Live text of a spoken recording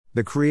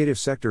The creative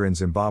sector in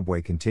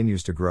Zimbabwe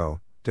continues to grow,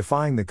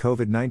 defying the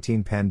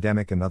COVID-19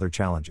 pandemic and other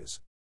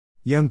challenges.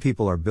 Young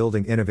people are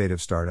building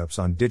innovative startups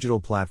on digital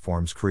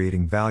platforms,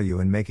 creating value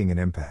and making an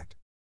impact.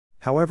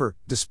 However,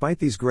 despite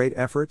these great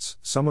efforts,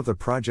 some of the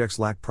projects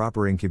lack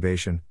proper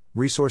incubation,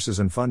 resources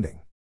and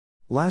funding.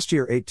 Last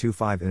year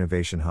 825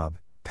 Innovation Hub,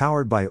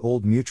 powered by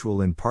Old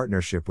Mutual in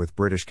partnership with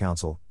British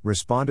Council,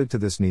 responded to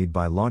this need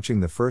by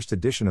launching the first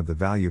edition of the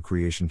Value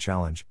Creation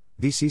Challenge,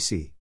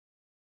 VCC.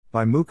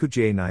 By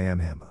Mukuje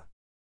Nyamhamba.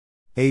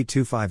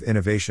 825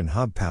 Innovation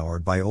Hub,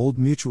 powered by Old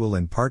Mutual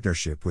in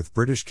partnership with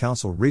British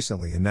Council,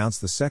 recently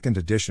announced the second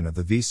edition of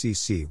the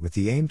VCC with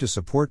the aim to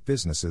support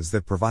businesses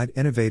that provide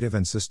innovative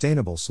and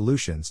sustainable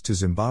solutions to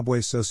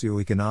Zimbabwe's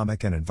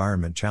socioeconomic and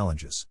environment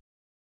challenges.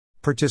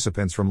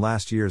 Participants from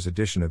last year's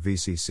edition of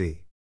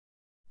VCC.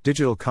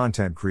 Digital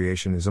content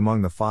creation is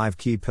among the 5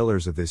 key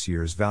pillars of this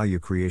year's Value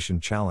Creation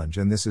Challenge,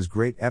 and this is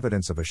great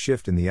evidence of a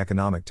shift in the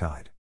economic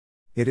tide.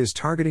 It is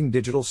targeting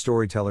digital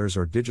storytellers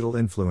or digital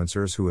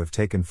influencers who have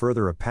taken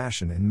further a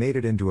passion and made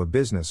it into a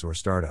business or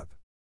startup.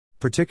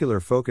 Particular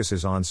focus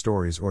is on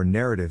stories or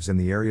narratives in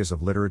the areas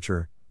of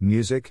literature,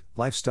 music,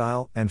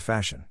 lifestyle, and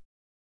fashion.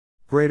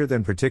 Greater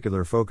than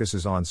particular focus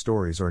is on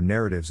stories or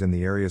narratives in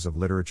the areas of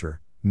literature,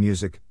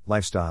 music,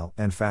 lifestyle,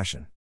 and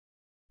fashion.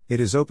 It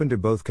is open to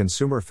both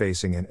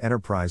consumer-facing and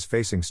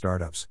enterprise-facing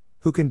startups,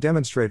 who can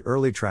demonstrate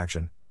early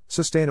traction,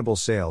 sustainable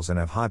sales, and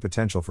have high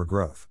potential for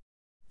growth.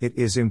 It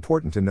is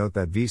important to note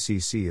that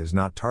VCC is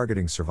not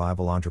targeting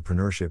survival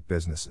entrepreneurship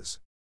businesses.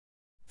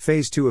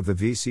 Phase 2 of the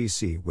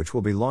VCC, which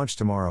will be launched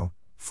tomorrow,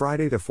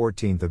 Friday the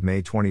 14th of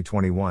May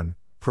 2021,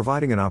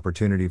 providing an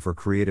opportunity for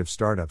creative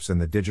startups in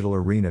the digital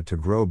arena to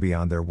grow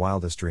beyond their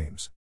wildest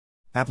dreams.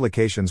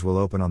 Applications will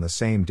open on the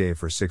same day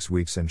for 6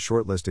 weeks, and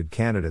shortlisted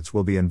candidates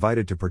will be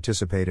invited to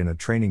participate in a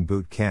training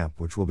boot camp,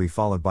 which will be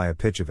followed by a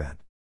pitch event.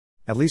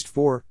 At least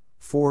four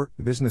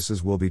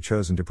businesses will be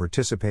chosen to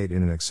participate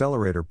in an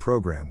accelerator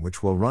program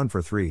which will run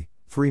for three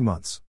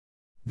months.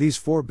 These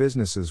 4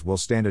 businesses will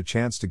stand a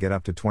chance to get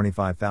up to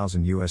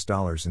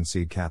 $25,000 in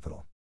seed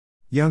capital.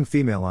 Young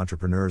female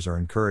entrepreneurs are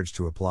encouraged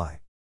to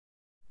apply.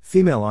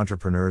 Female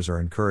entrepreneurs are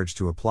encouraged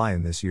to apply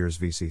in this year's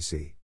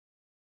VCC.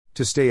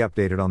 To stay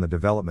updated on the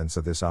developments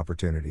of this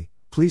opportunity,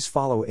 please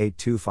follow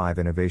 825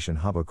 Innovation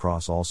Hub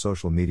across all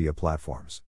social media platforms.